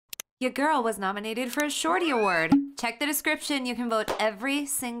Your girl was nominated for a Shorty Award. Check the description. You can vote every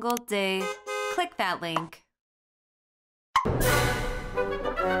single day. Click that link.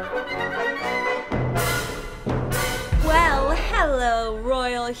 Well, hello,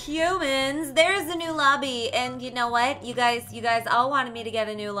 royal humans. There's the new lobby, and you know what? You guys all wanted me to get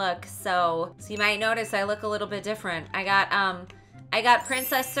a new look, so you might notice I look a little bit different. I got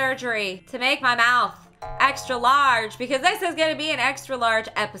princess surgery to make my mouth extra large because this is gonna be an extra large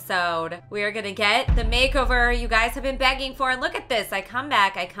episode. We are gonna get the makeover you guys have been begging for, and look at this. I come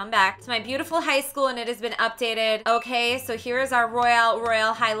back to my beautiful high school and it has been updated. Okay, so here's our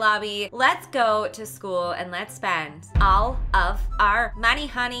Royale High Lobby. Let's go to school and let's spend all of our money,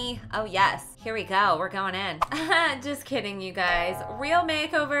 honey. Oh yes. Here we go, we're going in. Just kidding, you guys. Real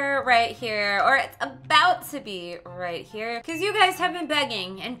makeover right here, or it's about to be right here, because you guys have been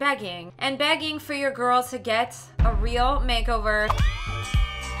begging and begging and begging for your girl to get a real makeover.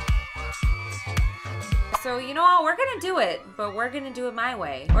 So you know what, we're gonna do it, but we're gonna do it my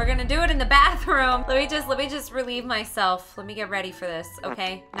way. We're gonna do it in the bathroom. Let me just relieve myself. Let me get ready for this,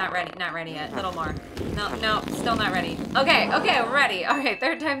 okay? Not ready yet, a little more. No, still not ready. Okay, we're ready. All right,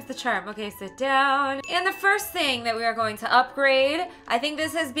 third time's the charm. Okay, sit down. And the first thing that we are going to upgrade, I think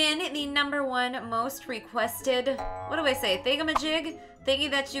this has been the #1 most requested, what do I say, thingamajig?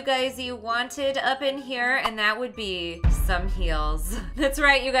 Thingy that you guys wanted up in here, and that would be some heels. That's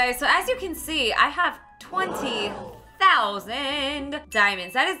right, you guys. So as you can see, I have 20,000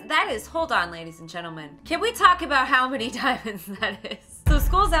 diamonds. That is, hold on, ladies and gentlemen. Can we talk about how many diamonds that is? So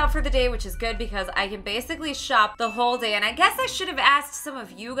school's out for the day, which is good because I can basically shop the whole day. And I guess I should have asked some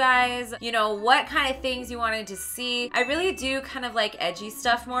of you guys, you know, what kind of things you wanted to see. I really do kind of like edgy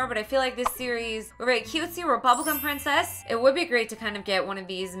stuff more, but I feel like this series, we're very cutesy, we're a bubblegum princess. It would be great to kind of get one of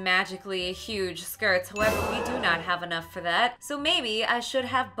these magically huge skirts. However, we do not have enough for that. So maybe I should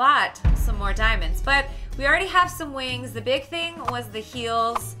have bought some more diamonds, but we already have some wings. The big thing was the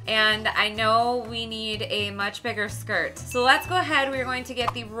heels, and I know we need a much bigger skirt. So let's go ahead. We're going to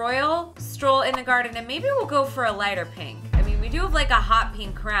get the royal stroll in the garden, and maybe we'll go for a lighter pink. I mean, we do have like a hot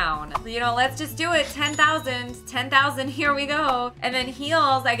pink crown. You know, let's just do it. 10,000, here we go. And then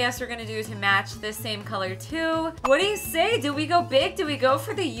heels, I guess we're gonna do to match this same color too. What do you say? Do we go big? Do we go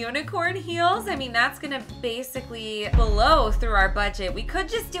for the unicorn heels? I mean, that's gonna basically blow through our budget. We could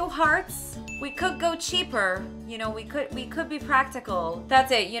just do hearts. We could go cheaper. You know, we could be practical.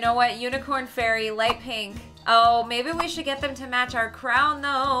 That's it. You know what? Unicorn fairy, light pink. Oh, maybe we should get them to match our crown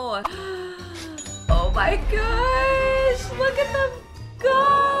though. Oh my gosh, look at them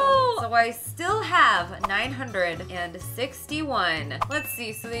go. So I still have 961. Let's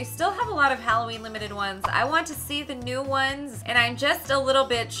see, so they still have a lot of Halloween limited ones. I want to see the new ones, and I'm just a little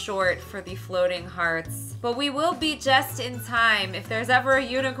bit short for the floating hearts. But we will be just in time. If there's ever a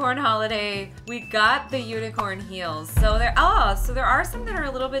unicorn holiday, we got the unicorn heels. So there are some that are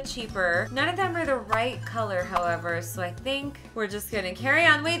a little bit cheaper. None of them are the right color, however, so I think we're just gonna carry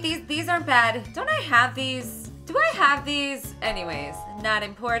on. Wait, these aren't bad. Don't I have these? Do I have these? Anyways, not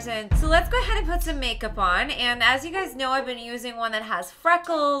important. So let's go ahead and put some makeup on. And as you guys know, I've been using one that has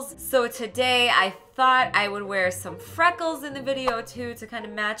freckles. So today I thought I would wear some freckles in the video too to kind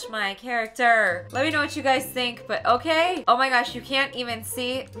of match my character. Let me know what you guys think, but okay. Oh my gosh, you can't even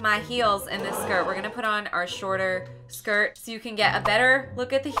see my heels in this skirt. We're gonna put on our shorter skirt so you can get a better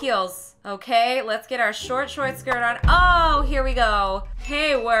look at the heels. Okay, let's get our short skirt on. Oh, here we go.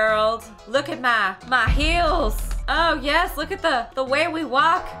 Hey world, look at my heels. Oh yes, look at the way we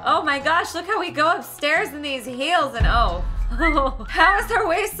walk. Oh my gosh, look how we go upstairs in these heels, and oh, how is her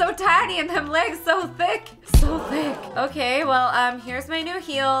waist so tiny and them legs so thick? So thick. Okay, well, here's my new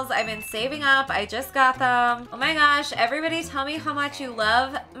heels. I've been saving up. I just got them. Oh my gosh, everybody tell me how much you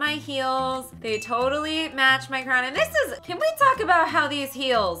love my heels. They totally match my crown. And can we talk about how these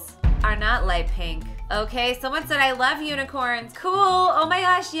heels are not light pink? Okay, someone said I love unicorns. Cool. Oh my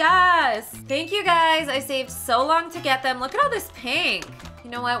gosh, yes. Thank you guys. I saved so long to get them. Look at all this pink. You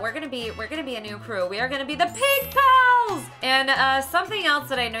know what? We're gonna be a new crew. We are gonna be the Pink Pals! And something else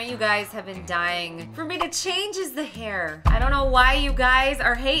that I know you guys have been dying for me to change is the hair. I don't know why you guys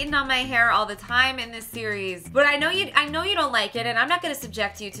are hating on my hair all the time in this series, but I know you don't like it, and I'm not gonna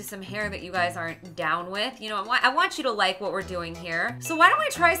subject you to some hair that you guys aren't down with. You know, I want you to like what we're doing here. So why don't we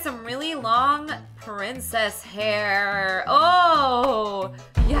try some really long princess hair? Oh,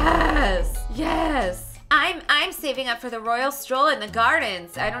 yes, yes. I'm saving up for the royal stroll in the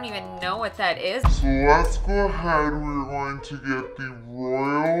gardens. I don't even know what that is. So let's go ahead. We're going to get the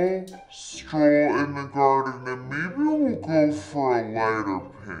royal stroll in the garden, and maybe we'll go for a lighter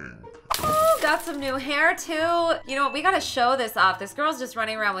pink. Ooh, got some new hair too. You know what, we gotta show this off. This girl's just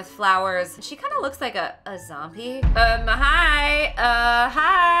running around with flowers. She kind of looks like a zombie. Hi.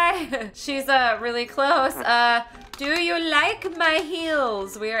 Hi. She's really close. Do you like my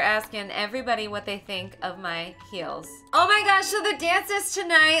heels? We are asking everybody what they think of my heels. Oh my gosh, so the dance is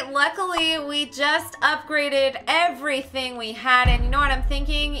tonight. Luckily, we just upgraded everything we had. And you know what I'm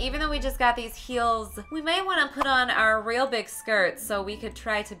thinking? Even though we just got these heels, we may want to put on our real big skirts so we could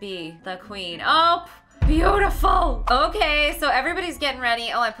try to be the queen. Oh, beautiful. Okay, so everybody's getting ready.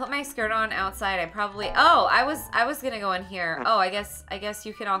 Oh, I put my skirt on outside. I probably, oh, I was gonna go in here. Oh, I guess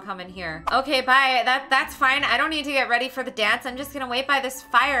you can all come in here. Okay, bye. That's fine. I don't need to get ready for the dance. I'm just gonna wait by this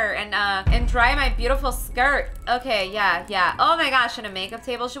fire and dry my beautiful skirt. Okay, yeah. Oh my gosh, and a makeup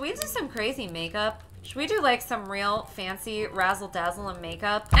table. Should we do some crazy makeup? Should we do like some real fancy razzle dazzle and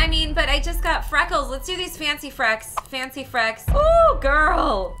makeup? I mean, but I just got freckles. Let's do these fancy frecks. Fancy frecks. Ooh,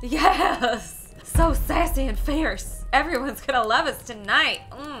 girl. Yes. So sassy and fierce. Everyone's gonna love us tonight.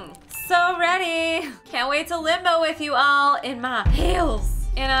 So ready. Can't wait to limbo with you all in my heels.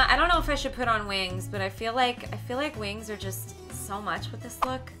 And I don't know if I should put on wings, but I feel like wings are just so much with this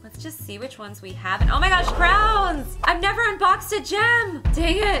look. Let's just see which ones we have. And oh my gosh, crowns! I've never unboxed a gem.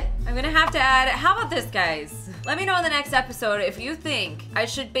 Dang it. I'm gonna have to add, how about this, guys? Let me know in the next episode if you think I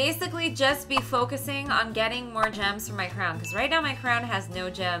should basically just be focusing on getting more gems for my crown, because right now my crown has no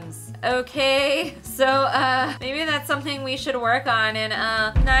gems. Okay, so maybe that's something we should work on. And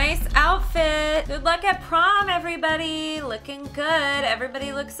nice outfit. Good luck at prom, everybody. Looking good.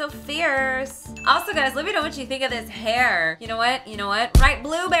 Everybody looks so fierce. Also, guys, let me know what you think of this hair. You know what? Write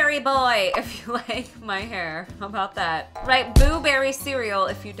blueberry boy if you like my hair. How about that? Write blueberry cereal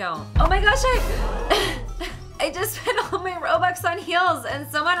if you don't. Oh my gosh, I just spent all my Robux on heels and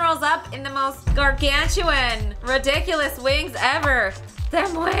someone rolls up in the most gargantuan, ridiculous wings ever.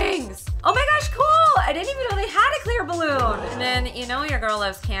 Them wings. Oh my gosh, cool. I didn't even know they had a clear balloon. And then, you know your girl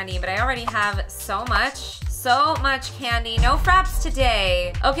loves candy, but I already have so much candy. No fraps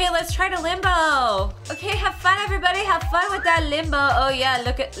today. Okay, let's try to limbo. Okay, have fun, everybody. Have fun with that limbo. Oh yeah,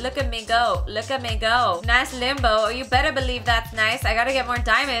 look at me go. Look at me go. Nice limbo. Oh, you better believe that's nice. I gotta get more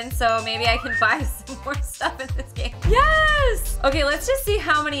diamonds, so maybe I can buy some more stuff in this game. Yes! Okay, let's just see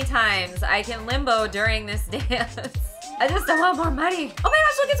how many times I can limbo during this dance. I just don't want more money. Oh my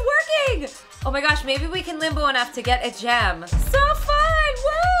gosh, look, it's working. Oh my gosh, maybe we can limbo enough to get a gem. So fun,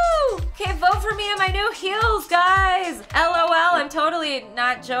 woo! Okay, vote for me and my new heels, guys. LOL, I'm totally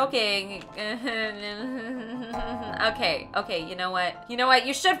not joking. Okay, you know what?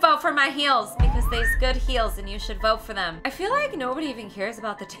 You should vote for my heels because they's good heels and you should vote for them. I feel like nobody even cares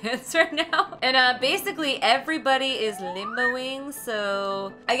about the dance right now. And basically everybody is limboing,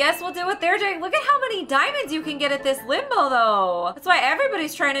 so I guess we'll do what they're doing. Look at how many diamonds you can get at this limbo though. That's why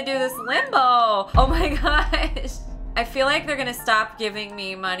everybody's trying to do this limbo. Oh my gosh. I feel like they're gonna stop giving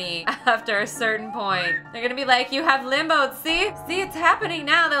me money after a certain point. They're gonna be like, you have limboed. See, it's happening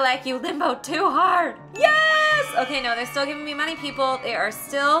now. They're like, you limboed too hard. Yes! Okay, no, they're still giving me money, people. They are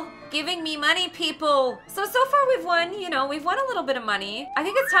still giving me money, people. So far we've won, we've won a little bit of money. I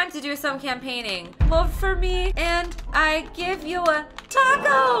think it's time to do some campaigning. Vote for me and I give you a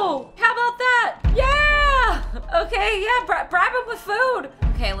taco. How about that? Yeah! Okay, yeah, bribe them with food.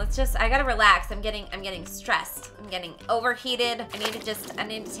 Okay, I gotta relax. I'm getting stressed. I'm getting overheated. I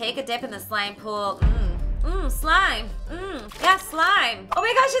need to take a dip in the slime pool. Slime. Yeah, slime. Oh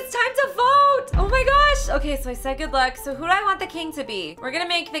my gosh, it's time to vote. Oh my gosh. Okay, so I said good luck. So who do I want the king to be? We're gonna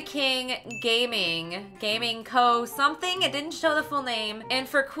make the king Gaming Co. something. It didn't show the full name. And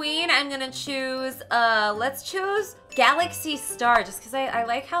for queen, I'm gonna choose, let's choose Galaxy Star, just because I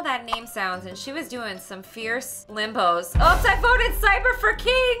like how that name sounds, and she was doing some fierce limbos. Oops, I voted Cyber for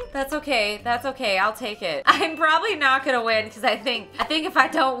king. That's okay, I'll take it. I'm probably not gonna win, because I think if I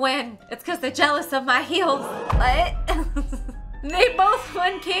don't win, it's because they're jealous of my heels. What? They both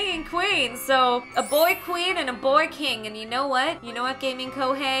won king and queen, so a boy queen and a boy king. And you know what? Gaming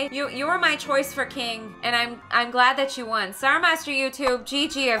Kohei? You were my choice for king, and I'm glad that you won. Star Master YouTube,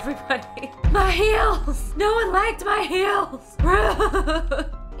 GG everybody. My heels! No one liked my heels!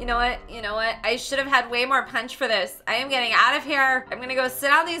 You know what? I should have had way more punch for this. I am getting out of here. I'm gonna go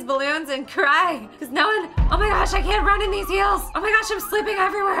sit on these balloons and cry. Because no one, oh my gosh, I can't run in these heels. Oh my gosh, I'm slipping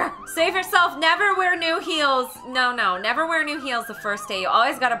everywhere. Save yourself, never wear new heels. No, never wear new heels the first day. You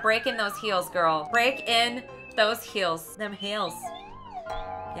always gotta break in those heels, girl. Break in those heels. Them heels.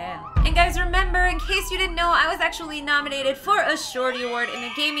 Yeah. And guys, remember, in case you didn't know, I was actually nominated for a Shorty Award in the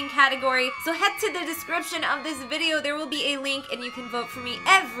gaming category. So head to the description of this video. There will be a link and you can vote for me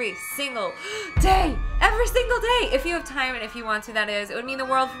every single day. Every single day, if you have time and if you want to, that is. It would mean the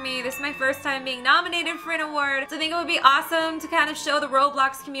world for me. This is my first time being nominated for an award. So I think it would be awesome to kind of show the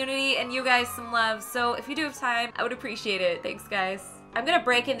Roblox community and you guys some love. So if you do have time, I would appreciate it. Thanks, guys. I'm gonna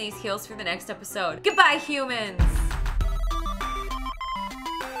break in these heels for the next episode. Goodbye, humans.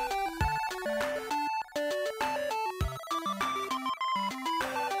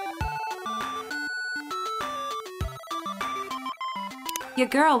 Your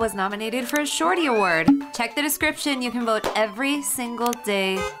girl was nominated for a Shorty Award. Check the description. You can vote every single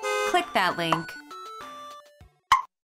day. Click that link.